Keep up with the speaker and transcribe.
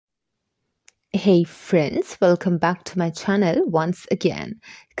Hey friends, welcome back to my channel once again.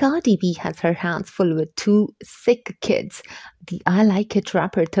 Cardi B has her hands full with two sick kids. The I Like It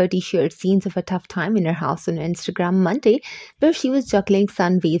rapper 30 shared scenes of a tough time in her house on Instagram Monday, where she was juggling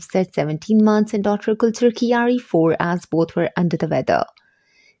son Waves at 17 months and daughter Kultur Kiari 4 as both were under the weather.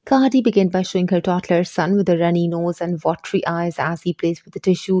 Cardi began by showing her toddler son with a runny nose and watery eyes as he plays with the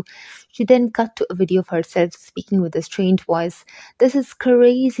tissue. She then cut to a video of herself speaking with a strained voice. This is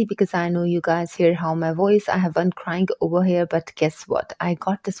crazy because I know you guys hear how my voice. I have one crying over here, but guess what? I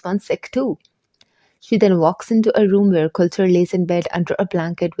got this one sick too. She then walks into a room where Culture lays in bed under a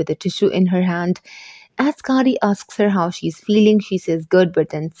blanket with a tissue in her hand. As Cardi asks her how she's feeling, she says good but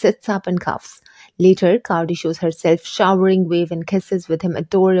then sits up and coughs. Later, Cardi shows herself showering Wave and kisses with him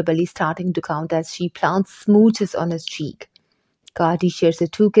adorably starting to count as she plants smooches on his cheek. Cardi shares her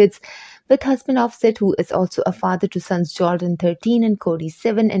two kids with husband Offset, who is also a father to sons Jordan 13 and Cody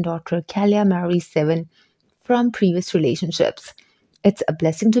 7 and daughter Kalia Mary 7 from previous relationships. It's a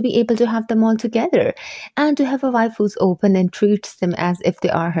blessing to be able to have them all together and to have a wife who's open and treats them as if they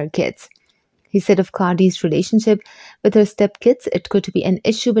are her kids. He said of Cardi's relationship with her stepkids, it could be an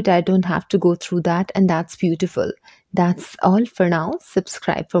issue, but I don't have to go through that, and that's beautiful. That's all for now.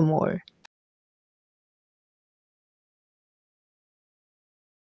 Subscribe for more.